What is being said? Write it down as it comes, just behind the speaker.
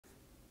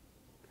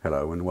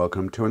Hello and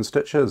welcome to In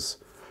Stitches.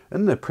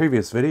 In the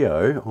previous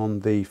video on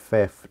the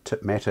FAF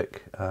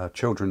Tipmatic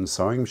children's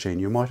sewing machine,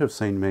 you might have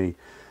seen me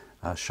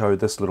show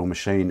this little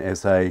machine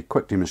as a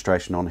quick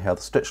demonstration on how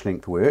the stitch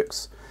length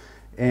works,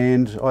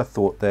 and I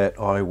thought that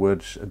I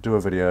would do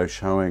a video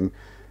showing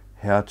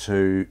how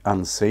to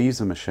unseize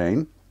a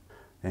machine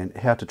and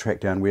how to track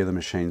down where the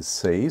machine's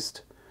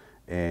seized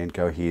and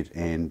go ahead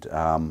and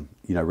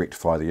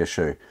rectify the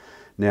issue.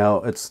 Now,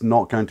 it's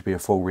not going to be a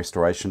full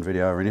restoration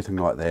video or anything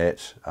like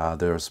that.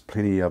 There's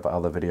plenty of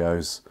other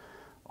videos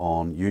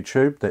on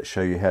YouTube that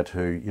show you how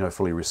to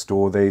fully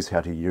restore these, how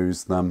to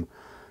use them.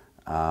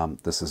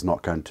 This is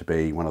not going to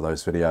be one of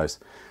those videos.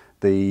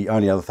 The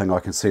only other thing I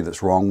can see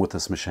that's wrong with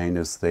this machine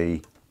is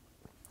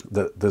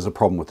there's a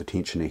problem with the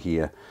tensioner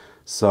here.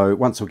 So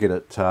once we get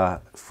it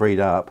freed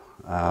up,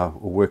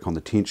 we'll work on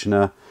the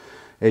tensioner.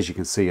 As you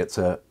can see, it's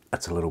a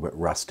little bit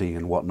rusty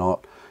and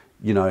whatnot.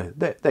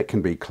 That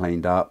can be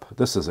cleaned up.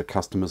 This is a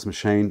customer's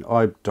machine.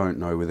 I don't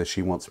know whether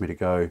she wants me to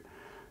go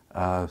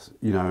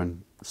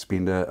and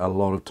spend a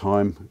lot of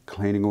time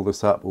cleaning all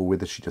this up, or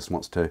whether she just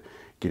wants to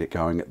get it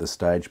going at this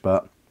stage,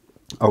 but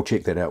I'll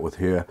check that out with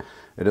her.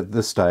 And at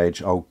this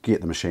stage, I'll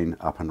get the machine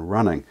up and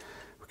running.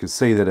 We can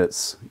see that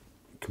it's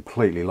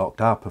completely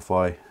locked up. If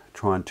I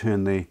try and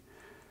turn the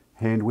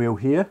hand wheel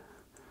here,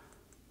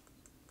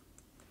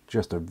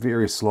 just a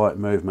very slight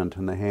movement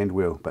in the hand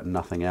wheel, but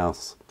nothing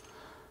else.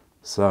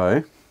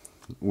 So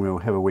we'll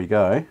have a wee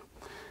go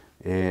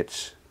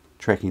at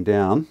tracking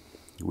down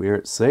where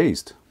it's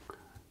seized.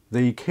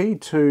 The key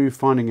to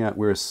finding out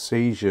where a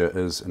seizure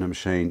is in a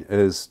machine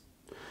is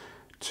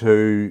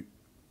to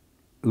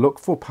look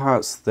for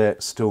parts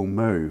that still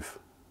move.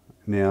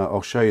 Now,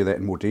 I'll show you that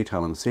in more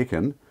detail in a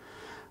second.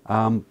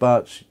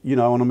 But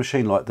on a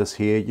machine like this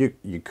here,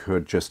 you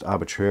could just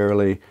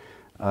arbitrarily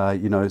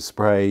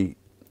spray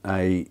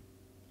a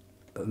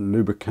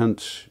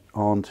lubricant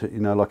onto,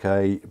 like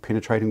a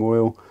penetrating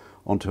oil,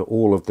 onto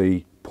all of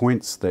the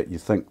points that you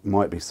think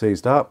might be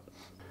seized up.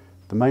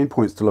 The main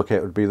points to look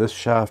at would be this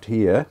shaft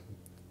here,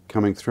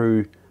 coming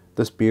through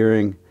this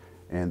bearing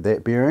and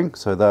that bearing,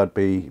 so they'd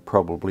be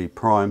probably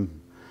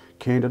prime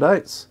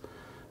candidates.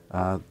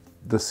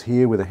 This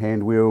here where the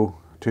hand wheel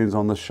turns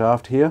on this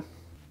shaft here,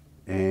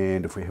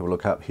 and if we have a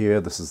look up here,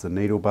 this is the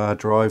needle bar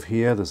drive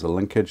here, there's a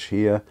linkage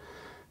here.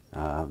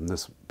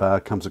 This bar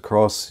comes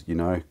across,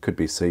 could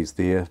be seized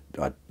there,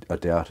 I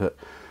doubt it.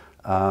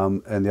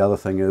 And the other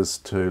thing is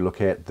to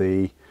look at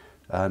the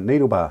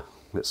needle bar.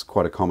 That's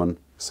quite a common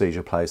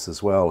seizure place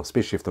as well,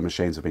 especially if the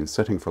machines have been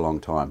sitting for a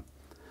long time.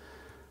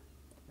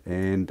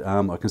 And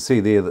I can see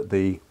there that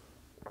the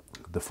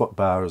foot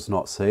bar is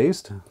not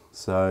seized,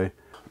 so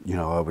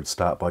I would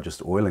start by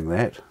just oiling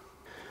that.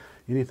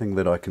 Anything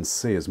that I can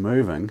see is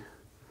moving,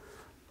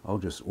 I'll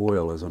just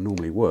oil as I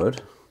normally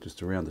would,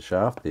 just around the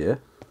shaft there.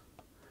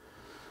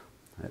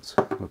 That's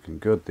looking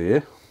good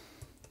there.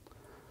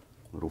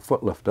 Little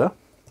foot lifter.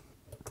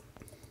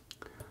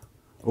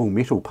 All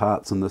metal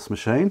parts in this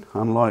machine,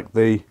 unlike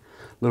the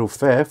little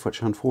FAF,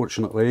 which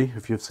unfortunately,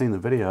 if you've seen the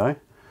video,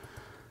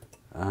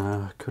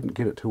 couldn't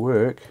get it to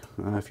work.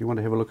 If you want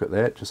to have a look at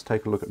that, just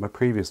take a look at my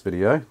previous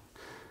video,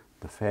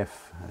 the FAF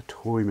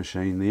toy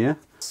machine there.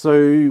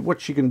 So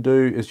what you can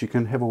do is you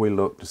can have a wee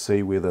look to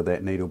see whether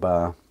that needle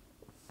bar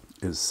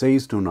is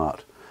seized or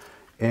not.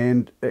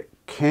 And it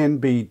can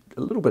be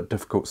a little bit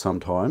difficult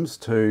sometimes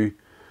to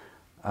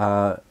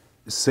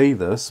see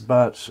this,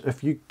 but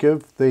if you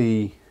give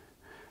the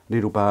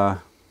needle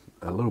bar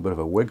a little bit of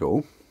a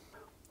wiggle,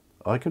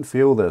 I can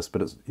feel this,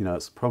 but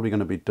it's probably going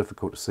to be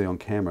difficult to see on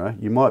camera.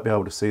 You might be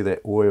able to see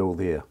that oil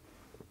there.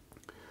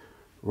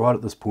 Right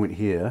at this point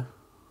here,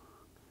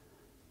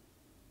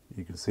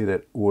 you can see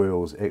that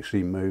oil's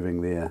actually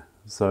moving there.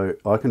 So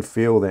I can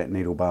feel that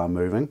needle bar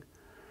moving.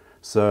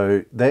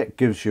 So that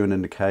gives you an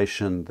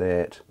indication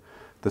that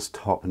this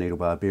top needle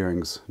bar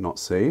bearing's not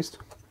seized.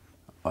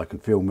 I can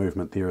feel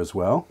movement there as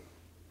well.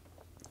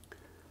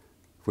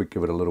 If we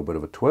give it a little bit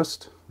of a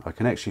twist, I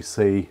can actually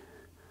see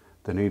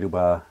the needle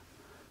bar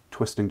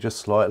twisting just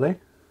slightly.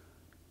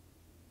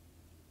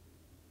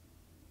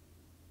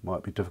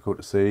 Might be difficult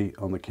to see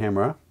on the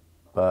camera,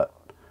 but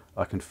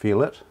I can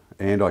feel it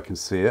and I can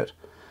see it.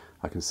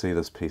 I can see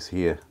this piece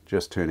here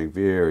just turning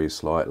very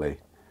slightly,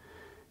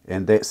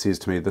 and that says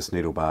to me this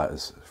needle bar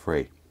is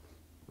free.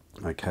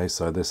 Okay,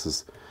 so this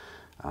is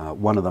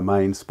one of the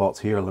main spots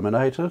here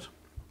eliminated.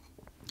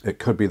 It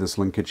could be this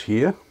linkage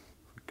here.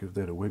 Give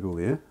that a wiggle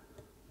there.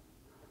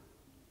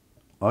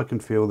 I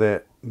can feel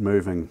that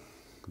moving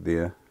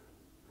there.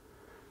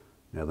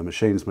 Now the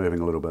machine's moving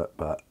a little bit,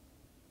 but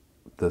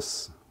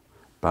this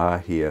bar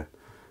here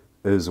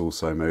is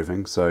also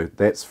moving, so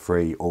that's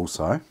free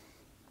also.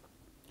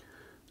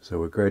 So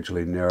we're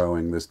gradually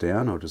narrowing this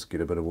down. I'll just get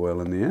a bit of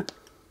oil in there.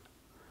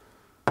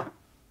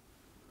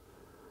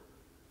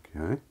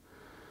 Okay.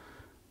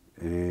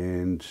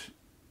 And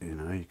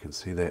you can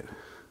see that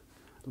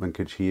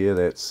linkage here,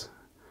 that's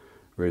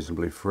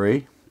reasonably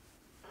free.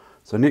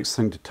 So next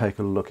thing to take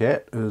a look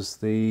at is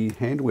the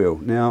hand wheel.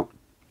 Now,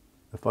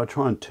 if I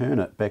try and turn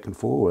it back and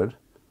forward,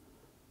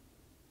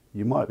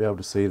 you might be able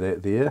to see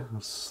that there,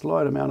 a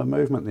slight amount of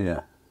movement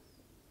there.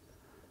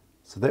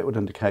 So that would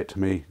indicate to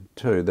me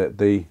too that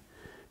the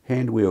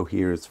hand wheel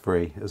here is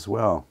free as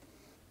well.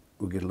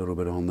 We'll get a little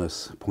bit on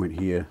this point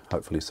here,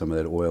 hopefully some of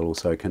that oil will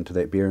soak into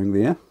that bearing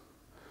there.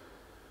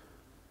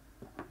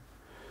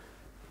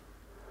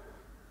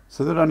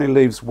 So that only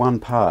leaves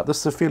one part. This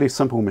is a fairly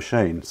simple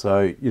machine,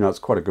 so you know it's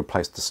quite a good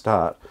place to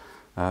start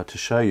to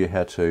show you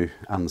how to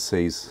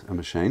unseize a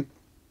machine.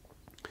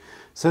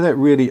 So that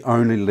really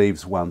only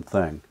leaves one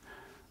thing.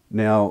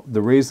 Now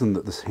the reason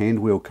that this hand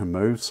wheel can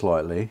move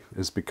slightly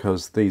is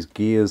because these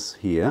gears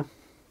here,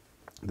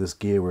 this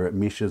gear where it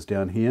meshes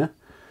down here,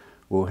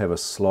 will have a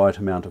slight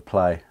amount of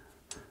play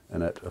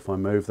in it. If I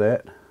move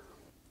that,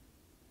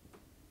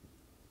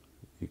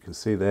 you can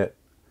see that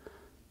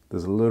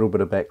there's a little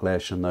bit of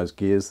backlash in those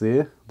gears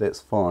there. That's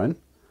fine.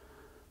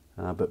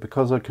 But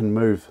because I can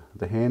move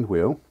the hand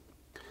wheel,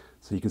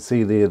 so you can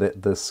see there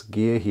that this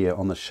gear here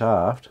on the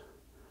shaft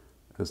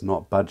is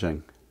not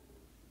budging.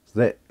 So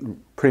that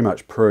pretty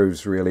much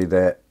proves really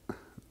that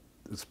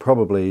it's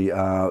probably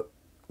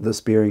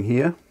this bearing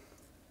here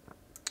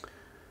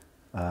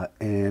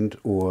and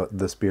or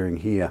this bearing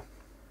here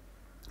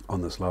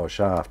on this lower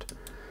shaft.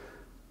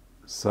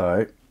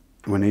 So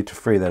we need to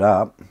free that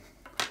up.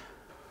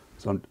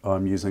 So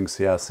I'm using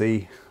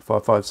CRC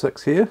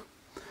 556 here.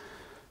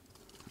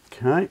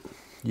 Okay,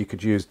 you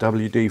could use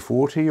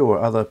WD-40 or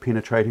other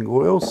penetrating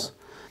oils,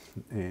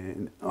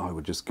 and I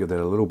would just give that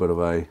a little bit of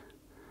a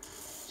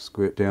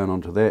squirt down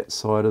onto that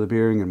side of the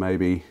bearing, and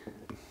maybe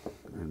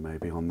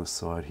on this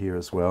side here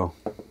as well,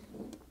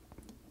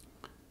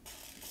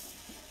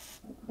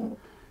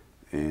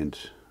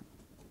 and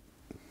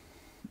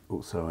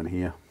also in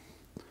here,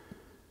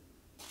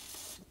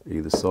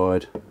 either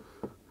side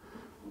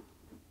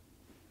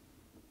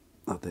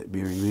of that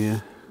bearing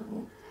there.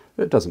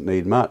 It doesn't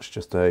need much,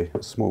 just a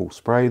small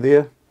spray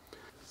there.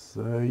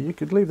 So you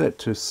could leave that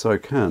to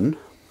soak in.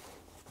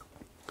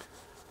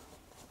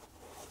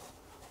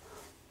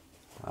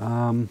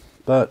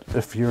 But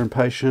if you're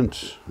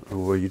impatient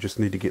or you just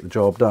need to get the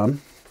job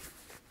done,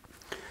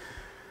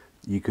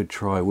 you could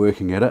try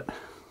working at it.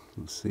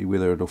 Let's see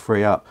whether it'll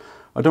free up.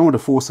 I don't want to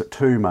force it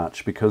too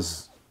much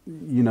because,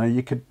 you know,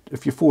 you could,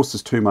 if you force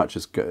this too much,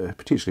 it's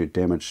potentially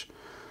damage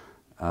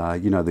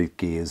you know, the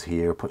gears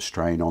here, put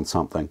strain on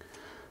something.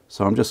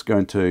 So I'm just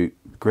going to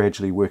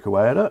gradually work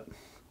away at it.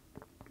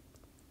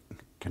 You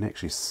can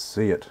actually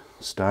see it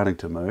starting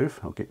to move.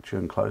 I'll get you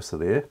in closer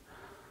there.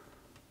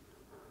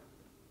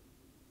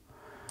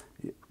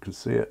 You can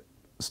see it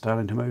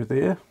starting to move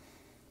there.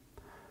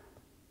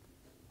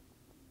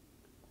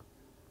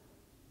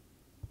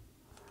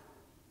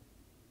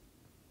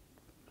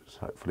 Just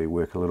hopefully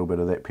work a little bit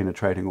of that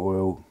penetrating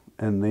oil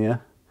in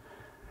there.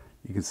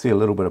 You can see a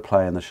little bit of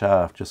play in the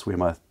shaft, just where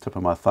my tip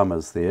of my thumb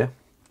is there.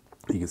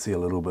 You can see a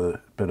little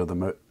bit of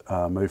the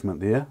movement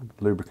there,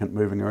 lubricant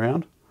moving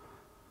around.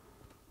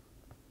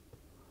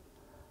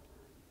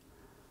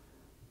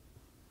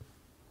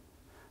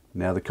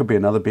 Now there could be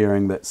another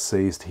bearing that's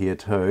seized here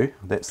too.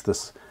 That's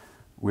this,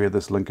 where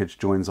this linkage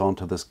joins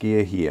onto this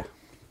gear here.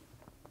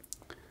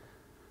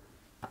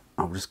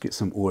 I'll just get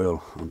some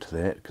oil onto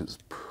that because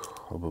it's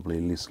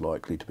probably less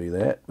likely to be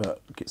that,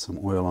 but get some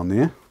oil on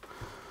there.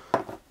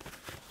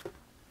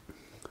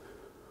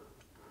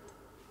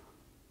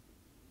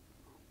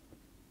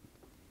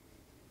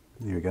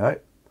 There we go.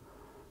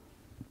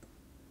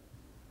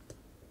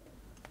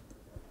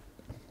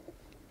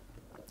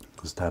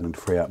 It's starting to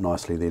free up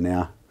nicely there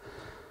now.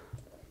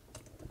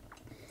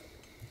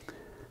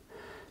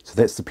 So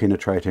that's the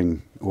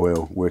penetrating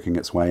oil working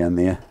its way in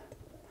there.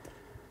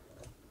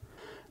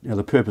 Now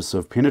the purpose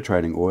of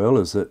penetrating oil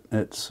is that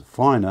it's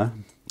finer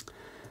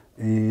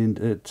and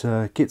it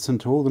gets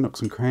into all the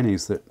nooks and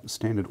crannies that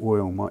standard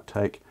oil might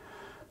take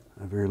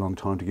a very long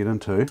time to get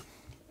into.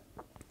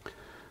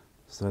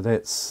 So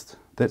that's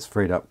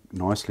freed up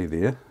nicely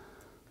there.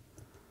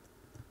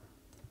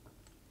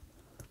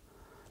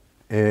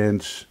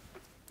 And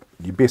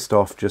you're best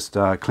off just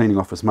cleaning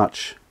off as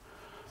much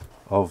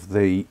of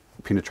the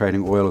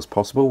penetrating oil as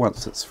possible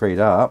once it's freed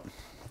up,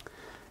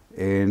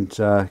 and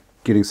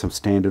getting some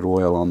standard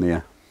oil on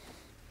there.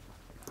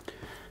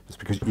 Just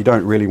because you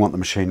don't really want the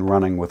machine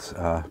running with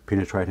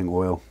penetrating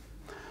oil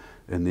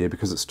in there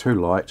because it's too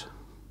light.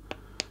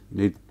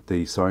 You need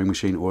the sewing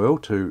machine oil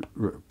to,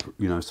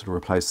 you know, sort of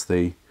replace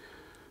the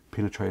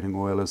penetrating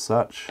oil as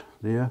such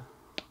there.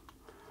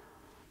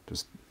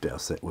 Just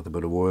douse that with a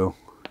bit of oil.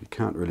 You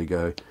can't really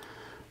go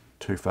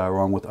too far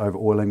wrong with over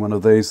oiling one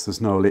of these.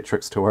 There's no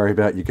electrics to worry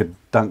about. You could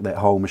dunk that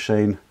whole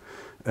machine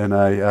in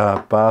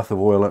a bath of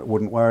oil, it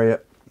wouldn't worry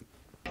it.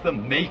 The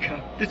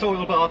maker, this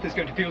oil bath is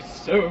going to feel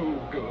so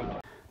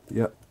good.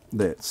 Yep,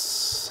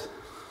 that's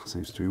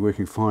seems to be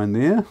working fine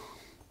there.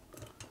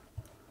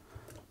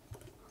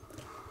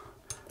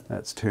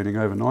 That's turning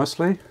over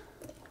nicely.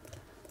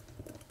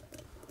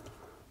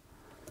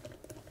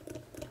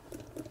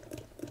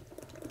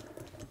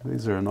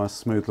 These are a nice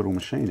smooth little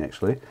machine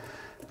actually.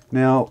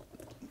 Now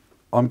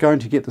I'm going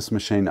to get this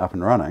machine up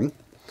and running.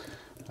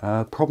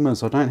 Problem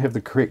is I don't have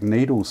the correct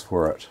needles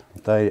for it.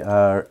 They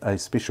are a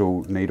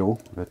special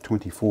needle, a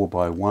 24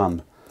 by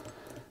 1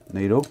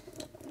 needle,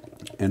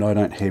 and I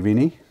don't have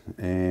any,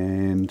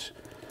 and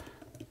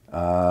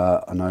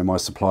I know my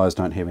suppliers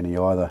don't have any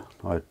either.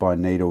 I buy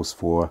needles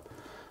for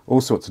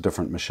all sorts of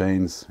different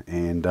machines,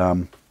 and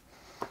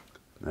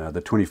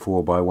the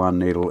 24 by 1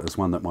 needle is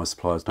one that my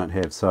suppliers don't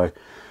have, so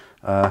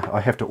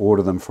I have to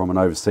order them from an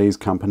overseas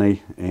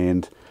company,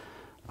 and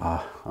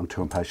I'm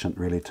too impatient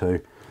really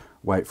to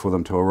wait for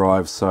them to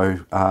arrive. So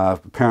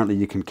apparently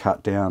you can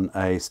cut down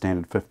a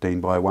standard 15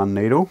 by 1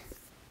 needle.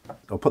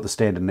 I'll put the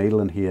standard needle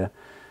in here,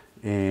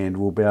 and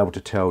we'll be able to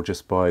tell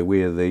just by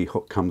where the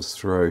hook comes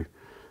through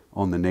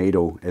on the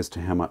needle as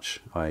to how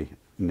much I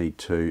need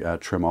to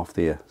trim off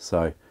there.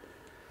 So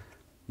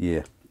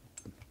yeah,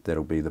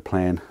 that'll be the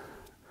plan.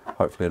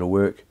 Hopefully it'll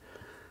work.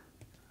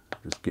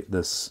 Just get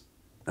this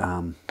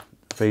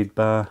feed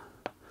bar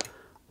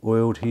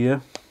oiled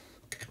here.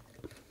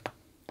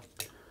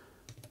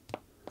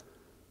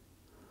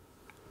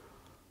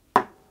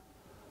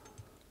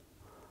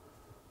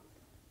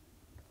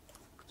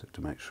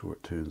 To make sure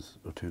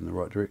it'll turn the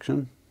right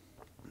direction.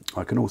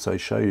 I can also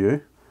show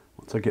you,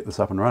 once I get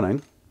this up and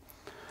running,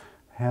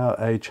 how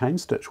a chain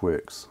stitch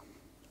works.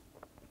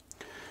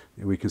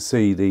 We can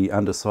see the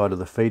underside of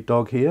the feed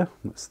dog here.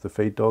 That's the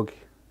feed dog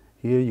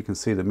here. You can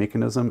see the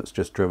mechanism. It's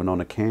just driven on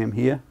a cam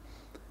here.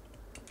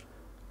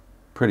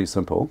 Pretty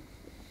simple,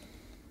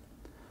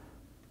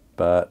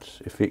 but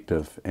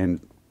effective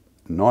and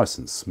nice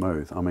and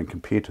smooth. I mean,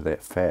 compared to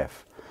that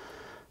Pfaff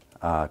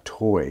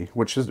toy,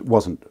 which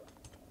wasn't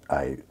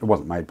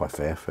made by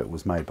Pfaff, it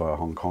was made by a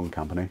Hong Kong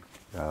company.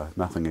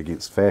 Nothing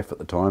against Pfaff at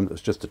the time, it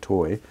was just a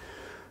toy.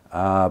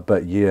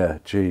 But yeah,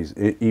 geez,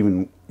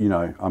 even, you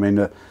know, I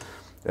mean,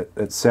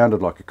 it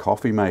sounded like a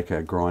coffee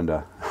maker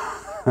grinder,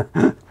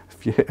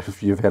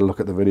 if you've had a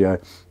look at the video.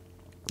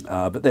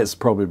 But that's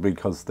probably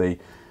because the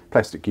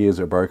plastic gears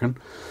are broken,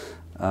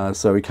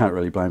 so we can't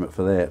really blame it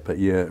for that. But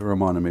yeah, it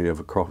reminded me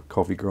of a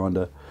coffee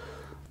grinder.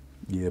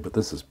 Yeah, but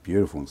this is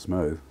beautiful and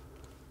smooth.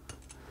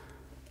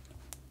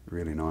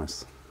 Really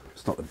nice.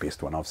 It's not the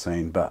best one I've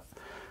seen, but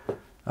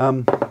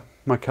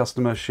my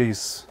customer,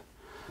 she's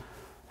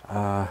in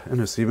her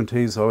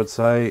 70s, I would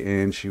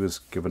say, and she was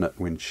given it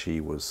when she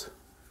was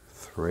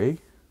 3.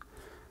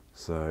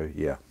 So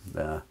yeah,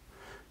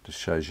 just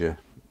shows you,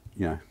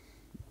 you know,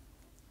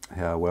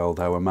 how well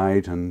they were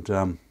made,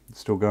 and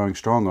still going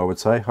strong, I would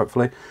say,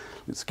 hopefully.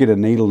 Let's get a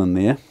needle in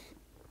there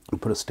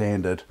and put a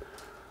standard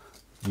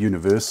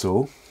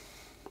universal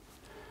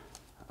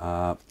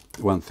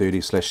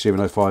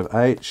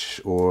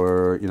 130/705H,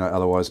 or, you know,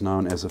 otherwise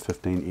known as a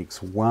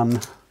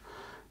 15x1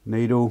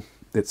 needle.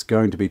 That's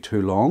going to be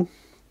too long,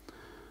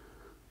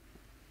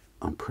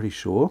 I'm pretty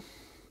sure,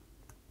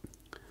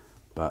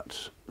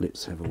 but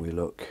let's have a wee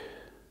look.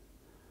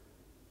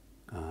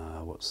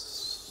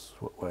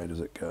 What way does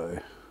it go?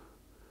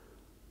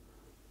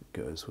 It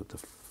goes with the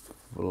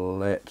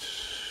flat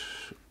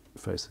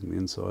facing the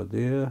inside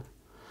there.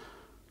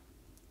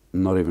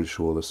 Not even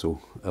sure this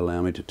will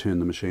allow me to turn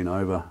the machine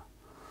over.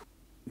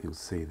 You'll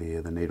see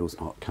there the needle's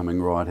not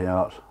coming right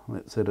out.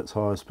 That's at its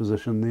highest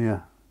position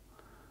there.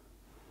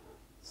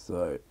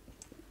 So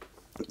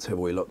let's have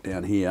a wee look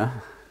down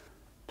here.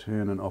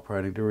 Turn in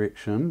operating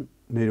direction.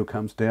 Needle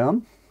comes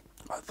down.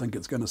 I think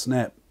it's going to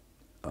snap.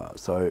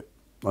 So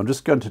I'm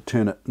just going to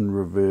turn it in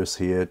reverse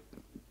here,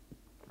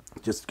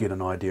 just to get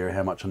an idea of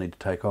how much I need to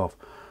take off.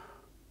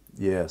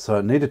 Yeah, so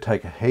I need to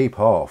take a heap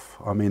off.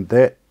 I mean,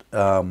 that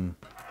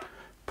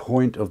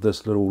point of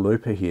this little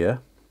looper here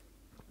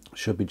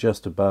should be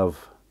just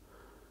above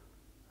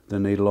the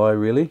needle eye,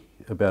 really,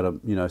 about a,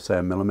 you know, say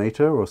a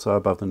millimetre or so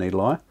above the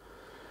needle eye.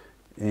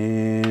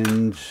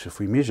 And if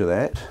we measure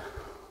that,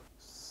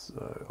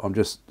 so I'm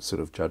just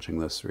sort of judging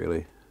this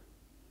really.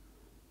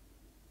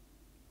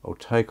 I'll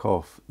take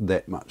off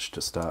that much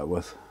to start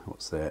with.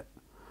 What's that?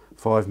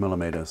 5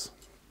 millimetres.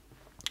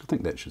 I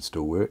think that should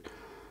still work.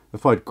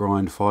 If I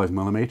grind 5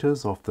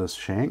 millimetres off this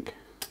shank,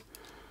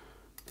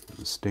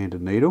 the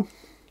standard needle,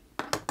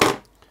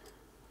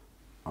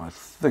 I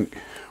think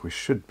we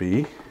should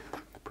be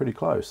pretty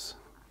close.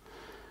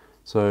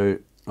 So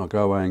I'll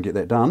go away and get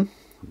that done,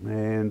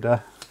 and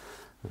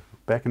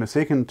back in a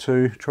second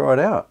to try it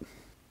out.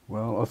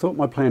 Well, I thought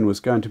my plan was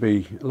going to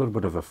be a little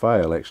bit of a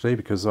fail actually,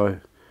 because I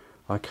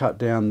cut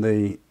down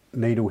the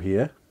needle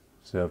here.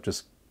 So I've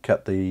just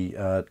cut the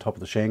top of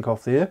the shank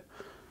off there,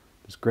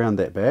 just ground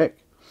that back.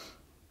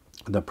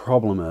 The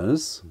problem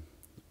is,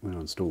 when I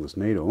install this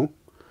needle,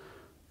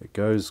 it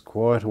goes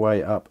quite a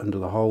way up into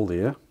the hole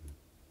there.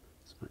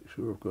 Let's make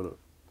sure I've got it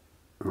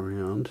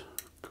around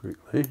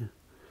correctly,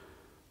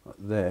 like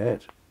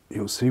that.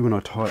 You'll see when I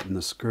tighten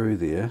the screw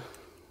there,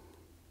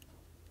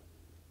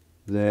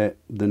 that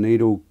the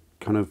needle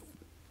kind of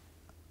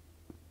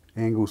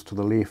angles to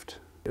the left.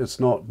 It's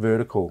not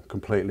vertical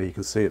completely. You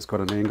can see it's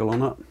got an angle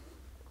on it,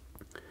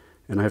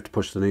 and I have to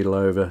push the needle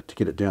over to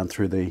get it down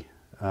through the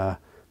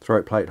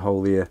throat plate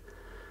hole there.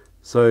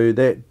 So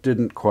that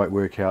didn't quite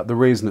work out. The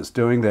reason it's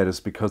doing that is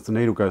because the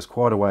needle goes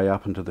quite a way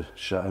up into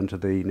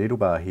the needle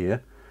bar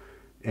here,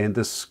 and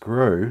this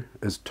screw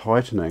is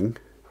tightening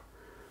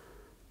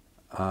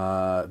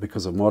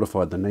because I've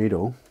modified the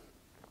needle.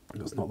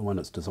 It's not the one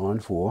it's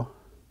designed for.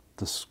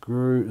 The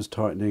screw is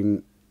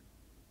tightening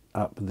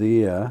up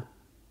there,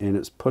 and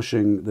it's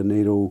pushing the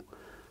needle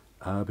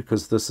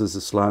because this is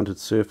a slanted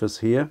surface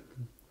here.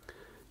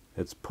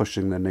 It's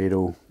pushing the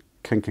needle,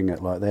 kinking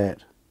it like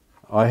that.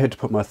 I had to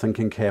put my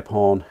thinking cap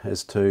on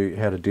as to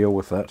how to deal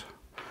with it,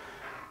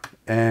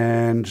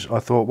 and I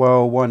thought,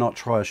 well, why not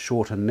try a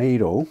shorter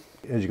needle?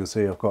 As you can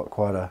see, I've got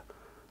quite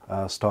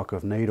a stock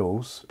of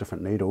needles,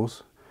 different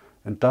needles.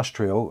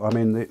 Industrial, I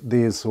mean,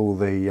 there's all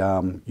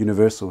the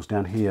universals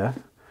down here,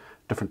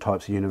 different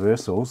types of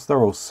universals.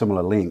 They're all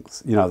similar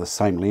lengths, you know, the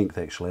same length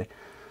actually.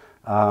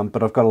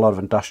 But I've got a lot of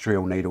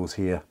industrial needles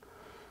here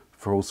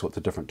for all sorts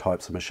of different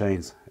types of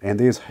machines. And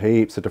there's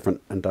heaps of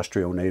different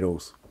industrial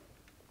needles.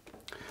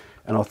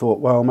 And I thought,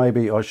 well,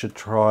 maybe I should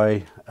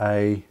try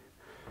an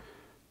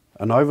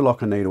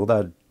overlocker needle.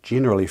 They're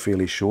generally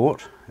fairly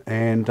short.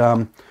 And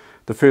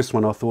the first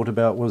one I thought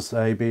about was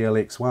a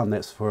BLX1.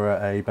 That's for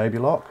a baby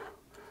lock.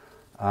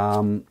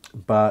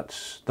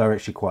 But they're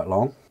actually quite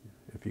long.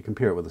 If you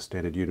compare it with a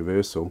standard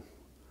universal,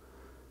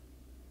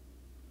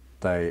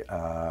 they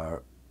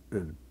are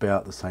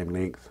about the same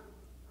length.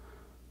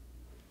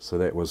 So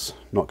that was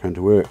not going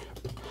to work.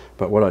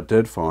 But what I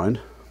did find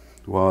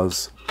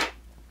was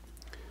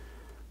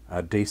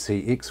a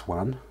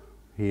DCX1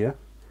 here.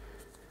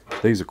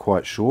 These are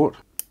quite short.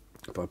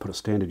 If I put a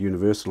standard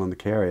universal in the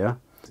carrier,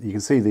 you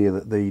can see there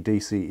that the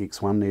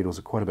DCX1 needles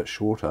are quite a bit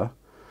shorter.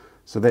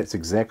 So that's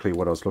exactly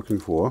what I was looking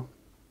for.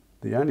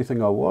 The only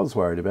thing I was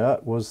worried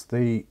about was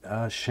the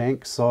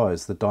shank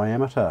size, the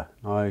diameter.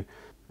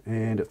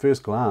 And at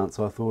first glance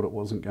I thought it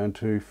wasn't going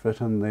to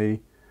fit in the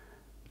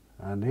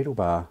needle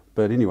bar,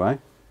 but anyway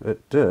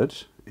it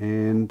did.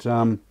 And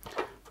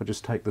if I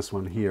just take this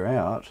one here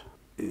out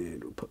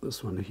and we'll put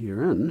this one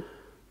here in,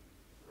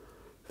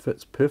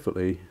 fits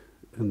perfectly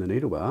in the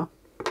needle bar.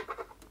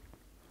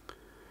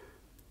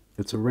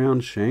 It's a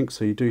round shank,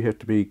 so you do have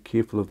to be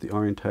careful of the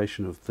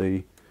orientation of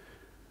the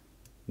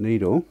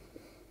needle.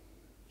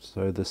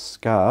 So the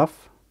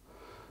scarf,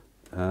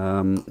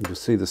 you'll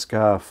see the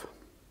scarf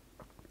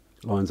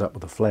lines up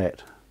with the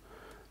flat.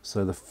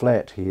 So the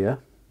flat here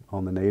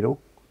on the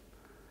needle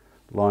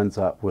lines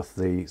up with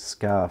the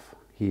scarf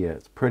here.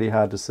 It's pretty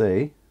hard to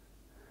see.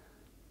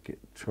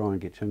 Try and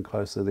get you in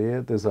closer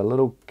there. There's a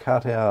little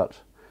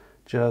cutout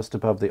just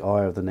above the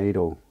eye of the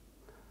needle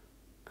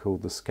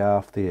called the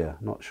scarf there.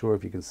 Not sure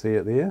if you can see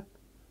it there.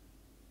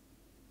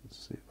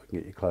 Let's see if I can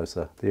get you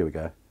closer. There we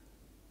go.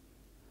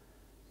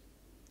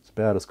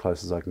 About as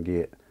close as I can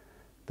get.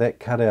 That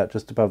cutout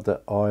just above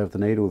the eye of the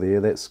needle there,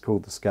 that's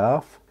called the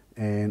scarf,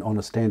 and on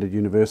a standard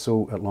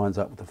universal it lines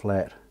up with the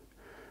flat.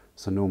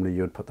 So normally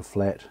you'd put the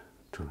flat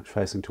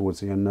facing towards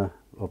the inner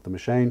of the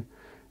machine,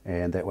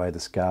 and that way the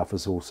scarf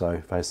is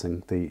also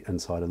facing the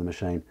inside of the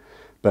machine.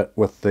 But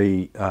with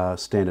the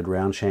standard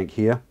round shank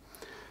here,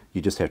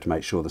 you just have to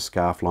make sure the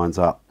scarf lines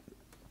up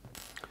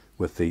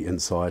with the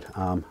inside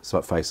arm, so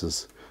it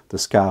faces, the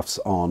scarf's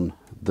on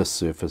this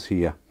surface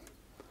here.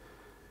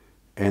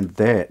 And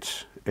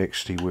that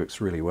actually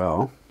works really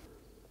well.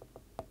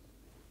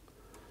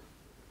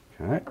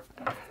 Okay,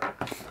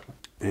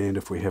 and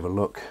if we have a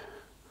look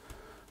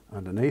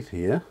underneath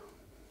here,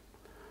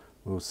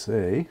 we'll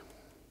see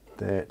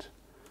that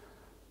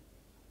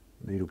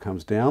needle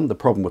comes down. The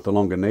problem with the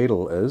longer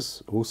needle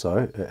is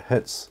also it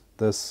hits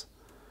this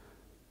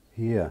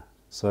here.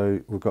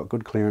 So we've got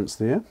good clearance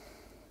there.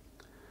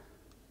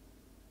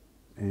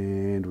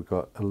 And we've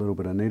got a little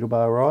bit of needle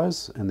bar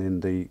rise, and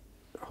then the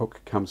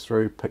hook comes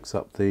through, picks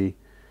up the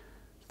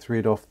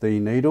thread off the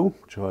needle,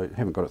 which I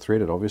haven't got it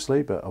threaded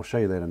obviously, but I'll show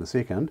you that in a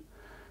second.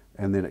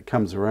 And then it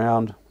comes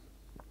around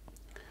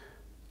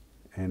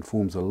and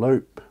forms a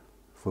loop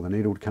for the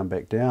needle to come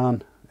back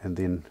down, and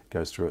then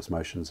goes through its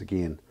motions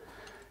again.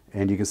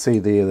 And you can see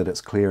there that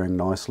it's clearing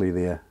nicely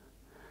there.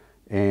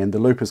 And the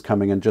loop is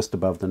coming in just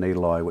above the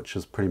needle eye, which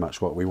is pretty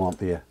much what we want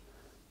there.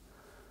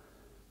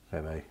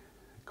 Have a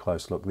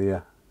close look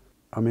there.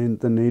 I mean,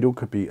 the needle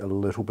could be a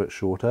little bit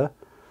shorter.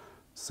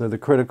 So the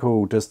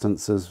critical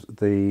distance is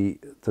the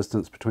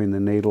distance between the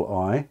needle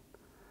eye,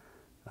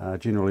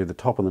 generally the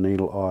top of the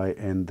needle eye,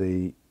 and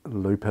the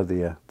looper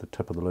there, the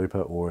tip of the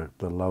looper or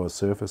the lower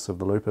surface of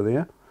the looper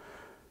there.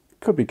 It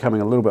could be coming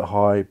a little bit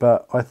high,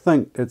 but I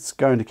think it's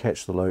going to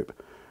catch the loop.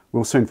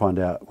 We'll soon find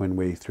out when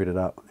we thread it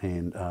up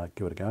and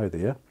give it a go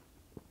there.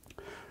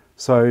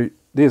 So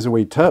there's a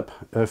wee tip.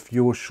 If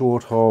you're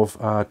short of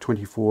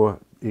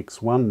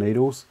 24x1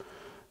 needles,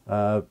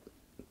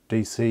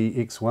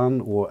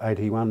 DCX1 or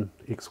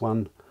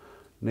 81x1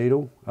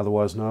 needle,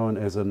 otherwise known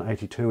as an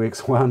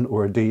 82x1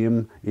 or a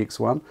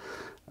DMX1,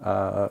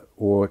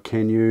 or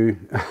can you,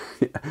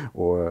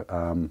 or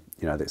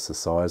you know, that's the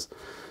size.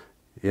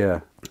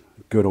 Yeah,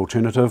 good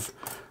alternative.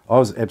 I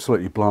was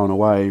absolutely blown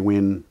away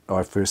when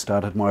I first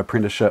started my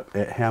apprenticeship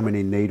at how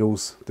many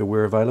needles there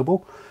were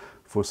available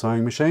for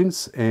sewing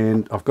machines,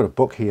 and I've got a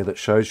book here that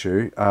shows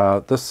you.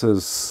 This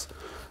is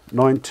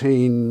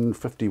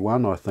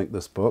 1951, I think,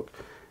 this book,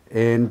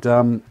 And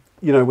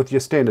you know, with your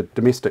standard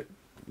domestic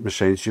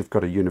machines, you've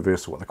got a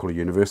universal, what they call a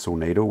universal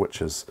needle,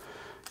 which is,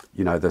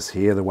 you know, this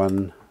here, the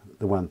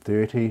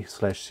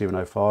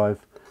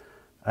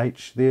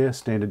 130/705H there,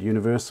 standard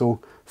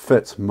universal,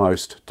 fits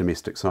most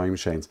domestic sewing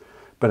machines.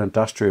 But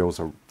industrials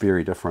are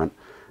very different.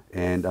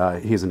 And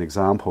here's an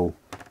example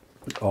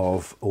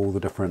of all the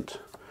different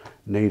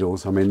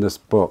needles. I mean, this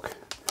book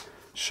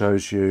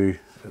shows you,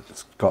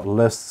 it's got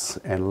lists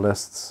and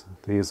lists.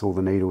 There's all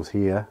the needles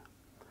here.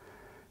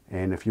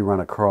 And if you run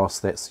across,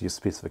 that's your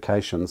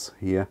specifications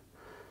here.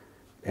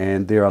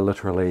 And there are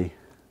literally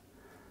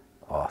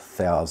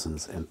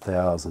thousands and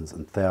thousands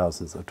and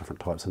thousands of different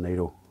types of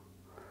needle.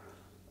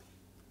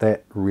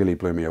 That really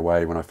blew me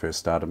away when I first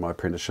started my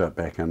apprenticeship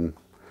back in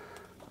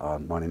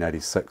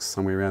 1986,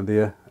 somewhere around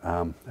there,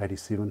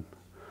 87.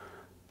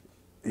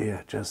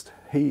 Yeah, just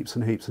heaps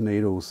and heaps of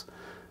needles,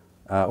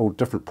 all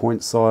different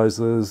point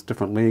sizes,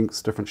 different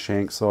lengths, different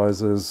shank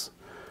sizes,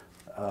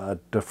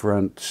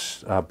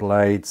 different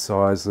blade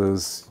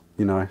sizes,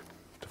 you know,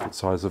 different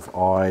size of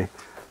eye,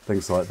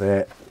 things like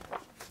that.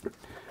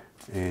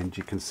 And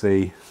you can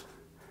see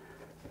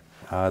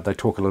they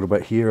talk a little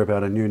bit here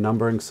about a new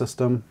numbering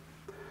system.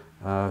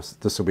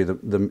 This will be the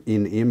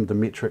NM, the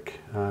metric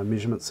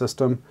measurement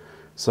system.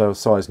 So a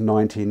size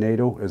 90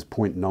 needle is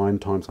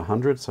 0.9 times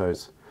 100, so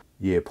it's,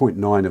 yeah,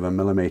 0.9 of a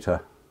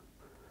millimetre.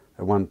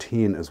 A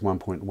 110 is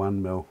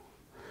 1.1 mil.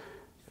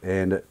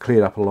 And it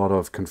cleared up a lot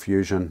of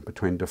confusion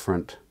between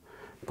different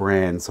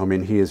brands. I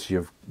mean, here's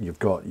you've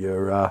got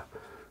your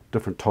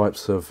different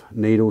types of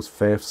needles: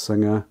 Pfaff,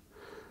 Singer,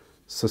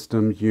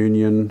 System,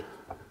 Union,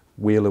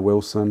 Wheeler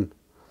Wilson,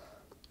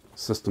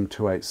 System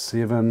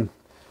 287,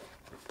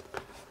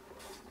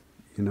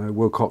 you know,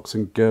 Wilcox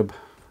and Gibb.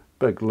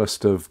 Big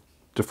list of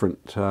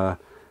different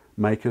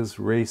makers: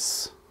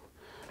 Reese,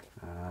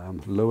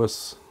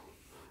 Lewis,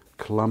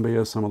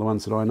 Columbia, some of the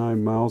ones that I know,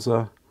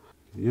 Mauser.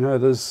 You know,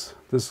 there's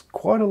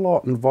quite a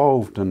lot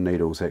involved in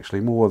needles,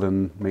 actually, more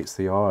than meets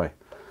the eye.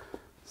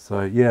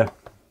 So yeah,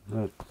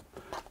 a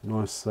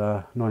nice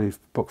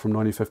book from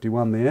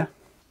 1951 there.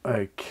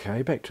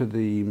 Okay, back to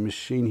the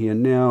machine here.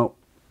 Now,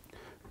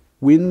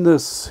 when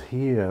this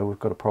here, we've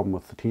got a problem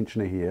with the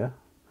tensioner here.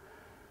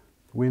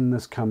 When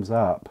this comes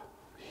up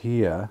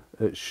here,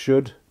 it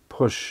should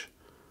push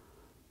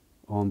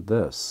on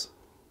this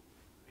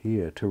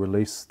here to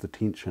release the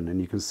tension, and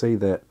you can see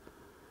that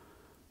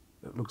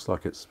it looks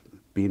like it's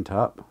bent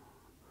up.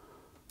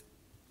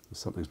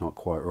 Something's not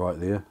quite right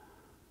there.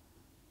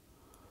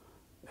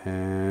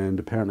 And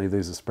apparently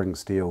these are spring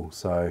steel,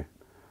 so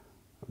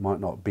it might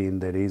not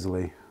bend that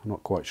easily. I'm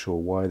not quite sure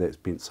why that's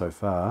bent so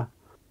far.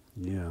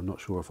 Yeah, I'm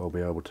not sure if I'll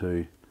be able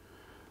to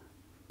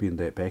bend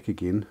that back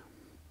again.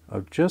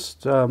 I've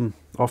just,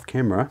 off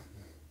camera,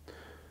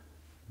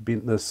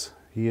 bent this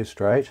here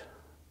straight,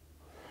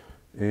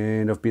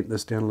 and I've bent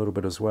this down a little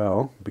bit as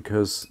well,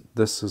 because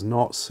this is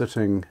not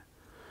sitting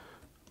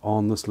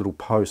on this little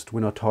post.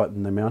 When I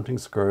tighten the mounting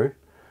screw,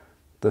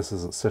 this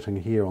isn't sitting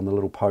here on the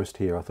little post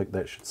here. I think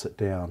that should sit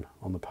down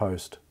on the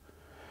post,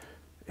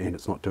 and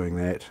it's not doing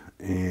that.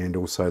 And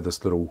also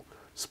this little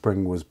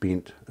spring was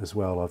bent as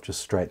well. I've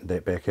just straightened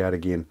that back out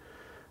again.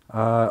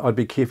 I'd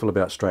be careful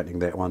about straightening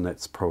that one.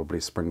 That's probably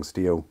spring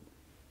steel,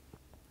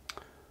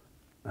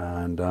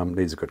 and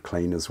needs a good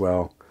clean as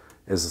well.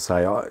 As I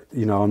say,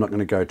 you know, I'm not going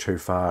to go too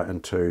far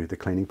into the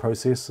cleaning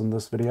process in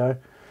this video.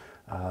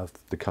 If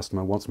the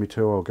customer wants me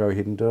to, I'll go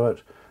ahead and do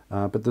it.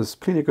 But there's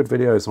plenty of good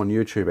videos on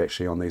YouTube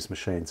actually on these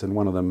machines, and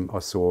one of them I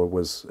saw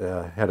was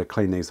how to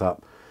clean these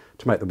up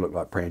to make them look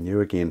like brand new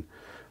again.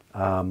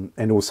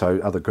 And also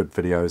other good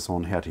videos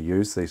on how to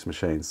use these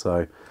machines.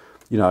 So,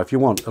 you know, if you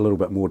want a little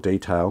bit more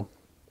detail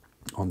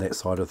on that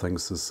side of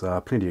things, there's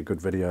plenty of good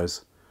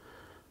videos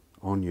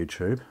on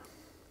YouTube.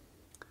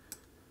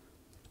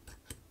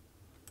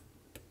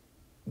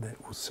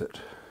 That will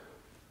sit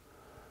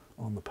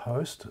on the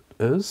post. It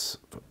is.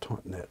 If I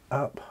tighten that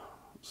up,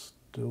 it's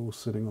still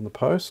sitting on the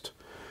post.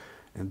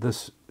 And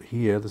this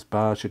here, this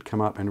bar should come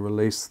up and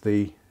release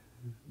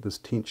this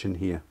tension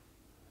here.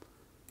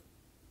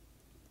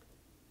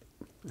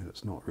 And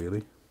it's not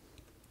really.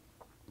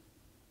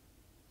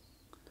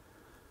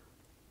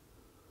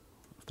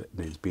 That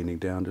needs bending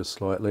down just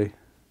slightly.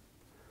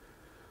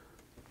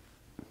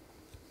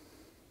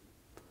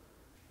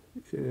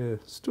 Yeah,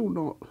 still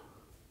not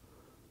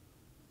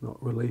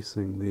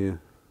releasing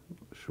there.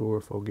 Not sure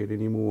if I'll get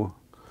any more.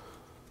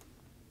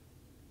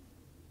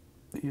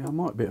 Yeah, I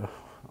might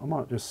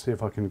just see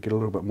if I can get a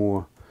little bit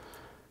more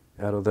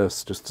out of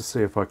this, just to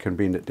see if I can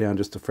bend it down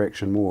just a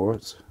fraction more.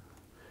 It's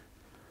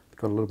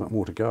got a little bit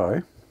more to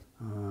go.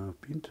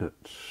 Bent it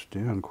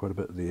down quite a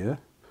bit there.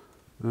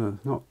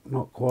 Not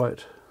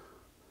quite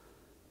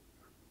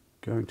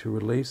going to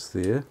release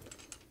there.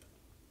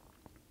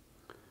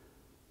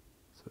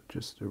 So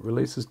it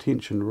releases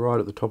tension right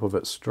at the top of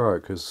its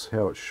stroke is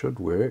how it should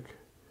work.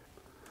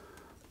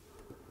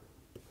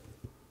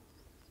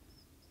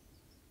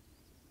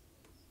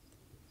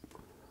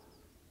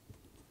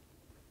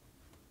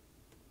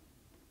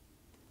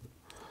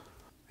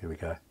 There we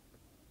go.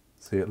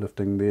 See it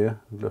lifting there,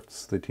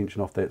 lifts the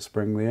tension off that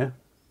spring there.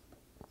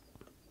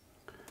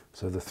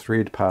 So the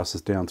thread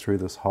passes down through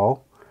this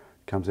hole,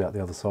 comes out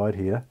the other side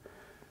here,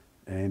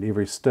 and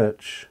every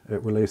stitch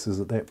it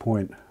releases at that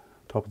point,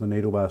 top of the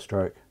needle bar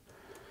stroke.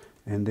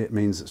 And that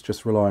means it's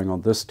just relying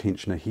on this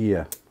tensioner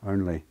here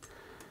only.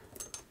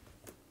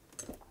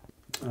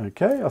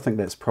 Okay, I think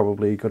that's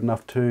probably good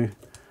enough to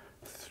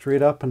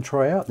thread up and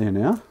try out there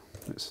now.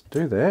 Let's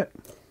do that.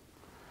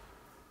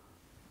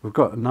 We've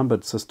got a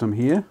numbered system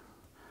here.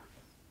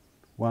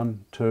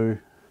 1, 2,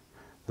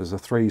 there's a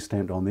 3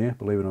 stamped on there,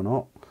 believe it or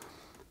not.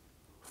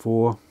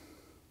 4,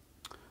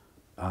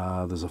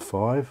 there's a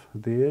 5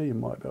 there, you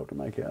might be able to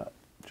make out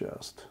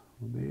just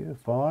there,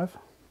 5.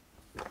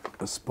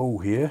 A spool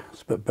here,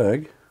 it's a bit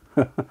big.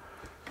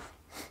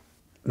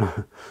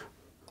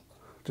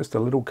 Just a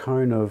little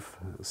cone of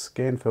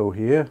scan fill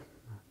here.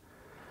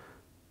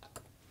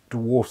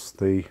 Dwarfs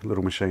the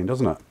little machine,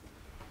 doesn't it?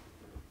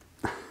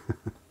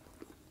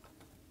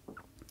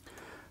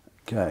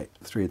 Okay,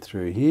 thread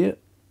through here.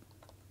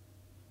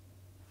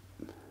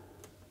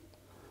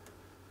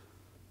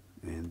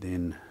 And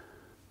then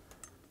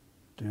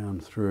down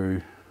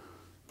through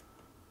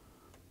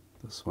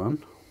this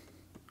one,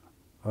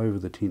 over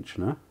the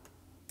tensioner.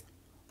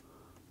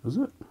 Is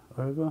it?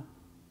 Over?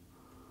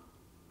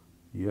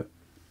 Yep.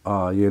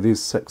 Ah, yeah,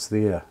 there's 6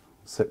 there.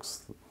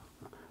 6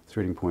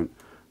 threading point.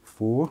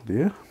 4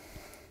 there.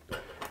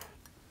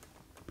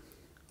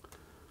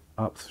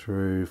 Up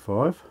through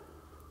 5.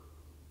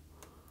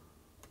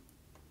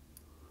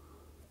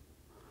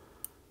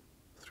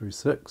 Through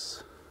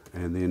 6.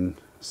 And then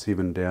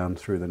 7 down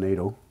through the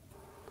needle.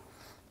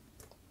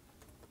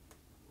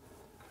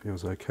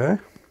 Feels okay.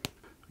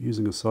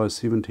 Using a size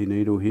 70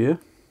 needle here.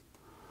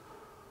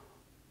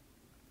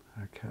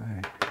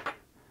 Okay.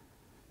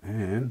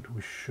 And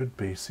we should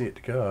be set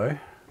to go.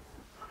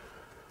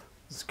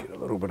 Let's get a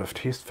little bit of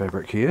test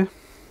fabric here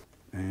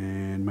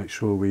and make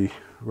sure we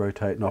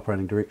rotate in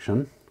operating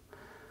direction.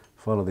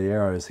 Follow the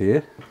arrows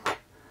here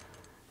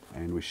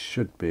and we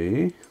should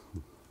be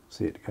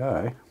set to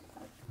go.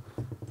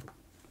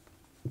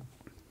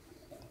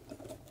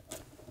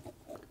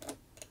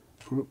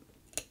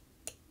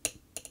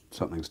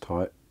 Something's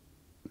tight.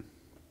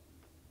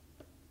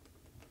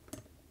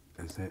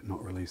 Is that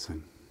not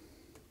releasing?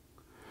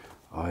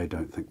 I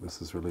don't think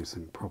this is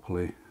releasing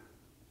properly.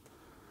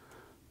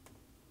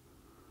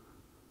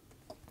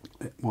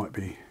 It might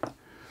be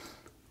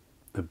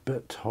a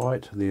bit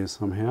tight there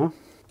somehow.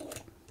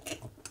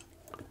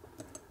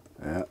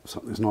 Yeah,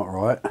 something's not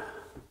right.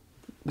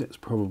 That's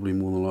probably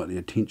more than likely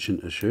a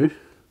tension issue.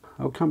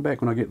 I'll come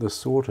back when I get this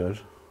sorted.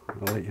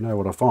 I'll let you know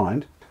what I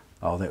find.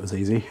 Oh, that was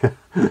easy.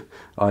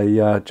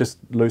 I just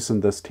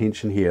loosened this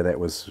tension here. That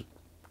was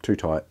too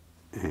tight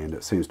and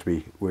it seems to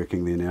be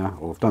working there now.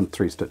 Well, I've done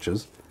 3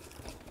 stitches.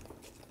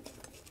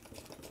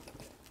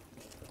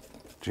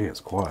 Gee, it's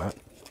quiet.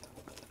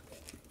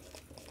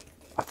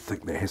 I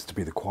think that has to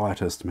be the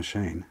quietest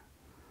machine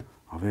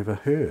I've ever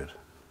heard.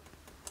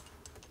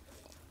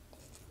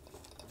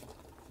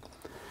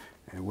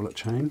 And will it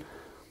chain?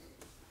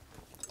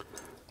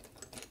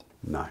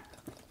 No,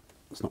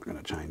 it's not going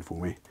to chain for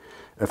me.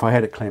 If I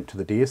had it clamped to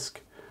the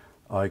desk,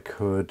 I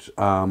could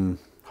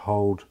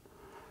hold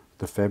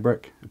the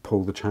fabric,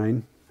 pull the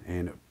chain,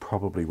 and it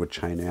probably would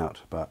chain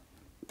out, but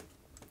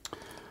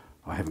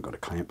I haven't got a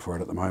clamp for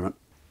it at the moment.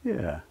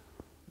 Yeah,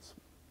 it's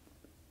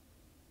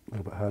a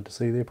little bit hard to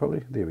see there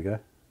probably. There we go.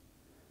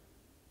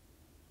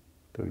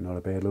 Doing not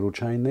a bad little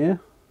chain there.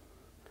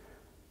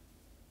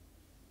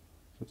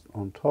 Just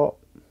on top.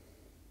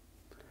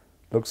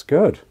 Looks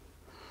good.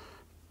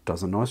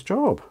 Does a nice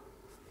job.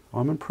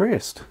 I'm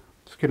impressed.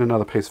 Let's get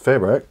another piece of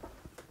fabric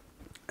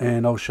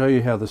and I'll show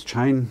you how this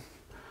chain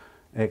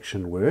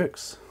action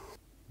works.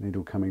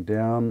 Needle coming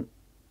down.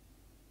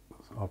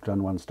 I've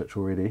done 1 stitch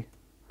already.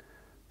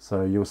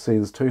 So you'll see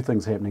there's 2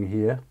 things happening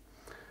here.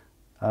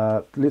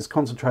 Let's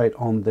concentrate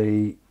on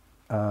the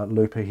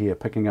looper here,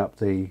 picking up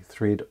the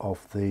thread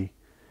off the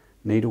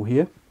needle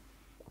here.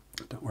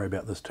 Don't worry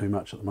about this too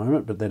much at the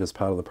moment, but that is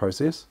part of the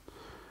process.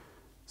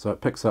 So it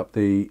picks up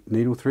the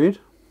needle thread,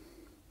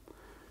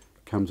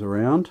 comes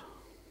around.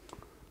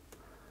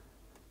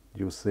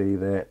 You'll see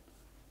that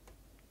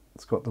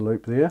it's got the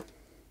loop there,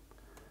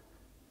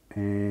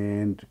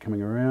 and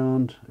coming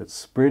around, it's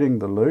spreading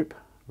the loop,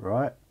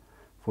 right,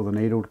 for the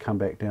needle to come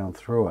back down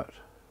through it.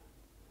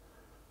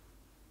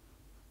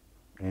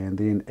 And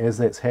then as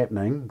that's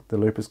happening, the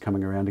loop is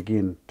coming around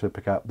again to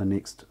pick up the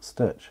next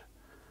stitch.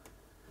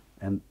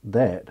 And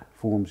that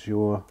forms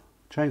your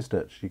chain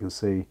stitch. You can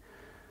see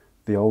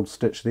the old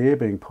stitch there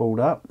being pulled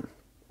up,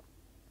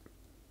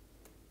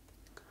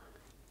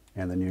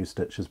 and the new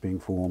stitch is being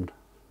formed.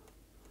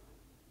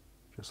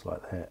 Just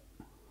like that.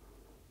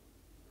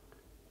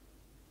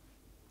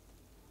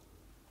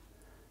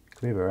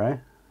 Clever, eh?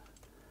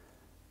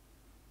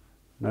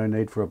 No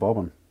need for a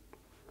bobbin.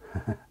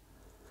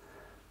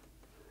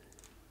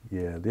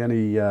 Yeah, the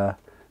only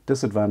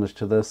disadvantage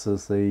to this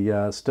is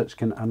the stitch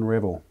can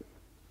unravel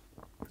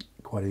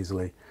quite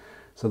easily.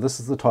 So this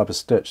is the type of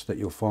stitch that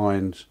you'll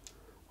find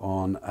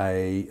on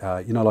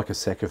a, you know, like a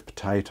sack of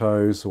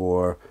potatoes,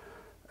 or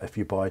if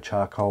you buy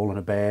charcoal in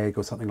a bag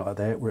or something like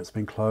that where it's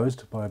been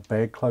closed by a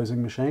bag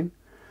closing machine.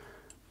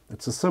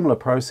 It's a similar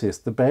process.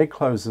 The bag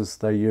closers,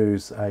 they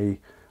use a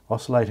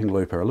oscillating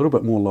looper, a little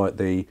bit more like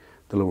the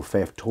little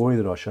FAF toy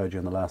that I showed you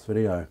in the last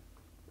video.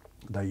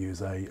 They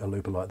use a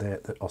looper like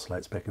that that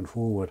oscillates back and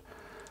forward.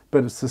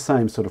 But it's the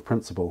same sort of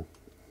principle.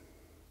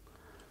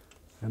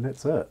 And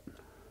that's it.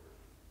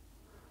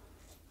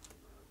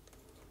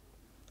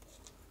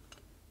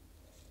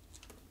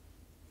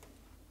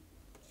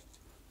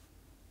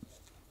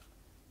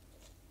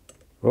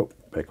 Oh,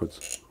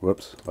 backwards.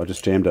 Whoops, I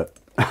just jammed it.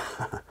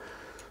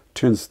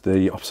 Turns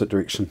the opposite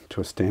direction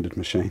to a standard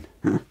machine.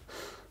 Oh,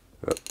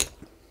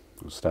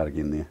 we'll start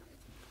again there.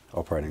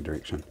 Operating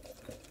direction.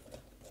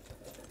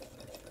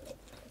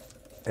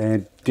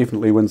 And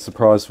definitely wins the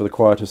prize for the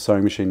quietest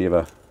sewing machine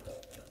ever.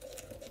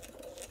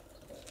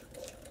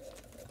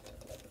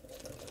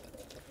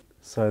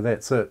 So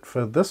that's it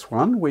for this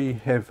one. We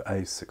have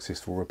a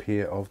successful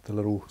repair of the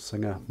little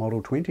Singer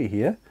Model 20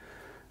 here.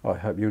 I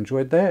hope you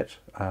enjoyed that.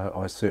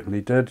 I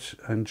certainly did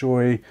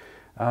enjoy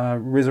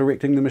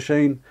resurrecting the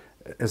machine.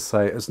 As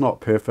I say, it's not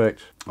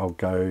perfect. I'll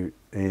go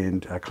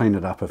and clean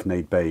it up if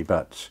need be,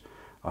 but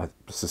I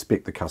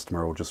suspect the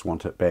customer will just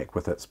want it back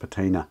with its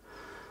patina.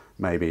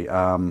 Maybe.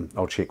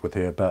 I'll check with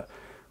her, but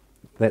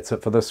that's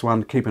it for this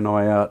one. Keep an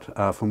eye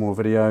out for more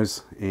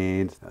videos,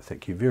 and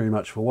thank you very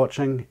much for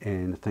watching,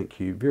 and thank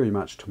you very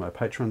much to my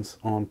patrons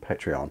on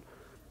Patreon.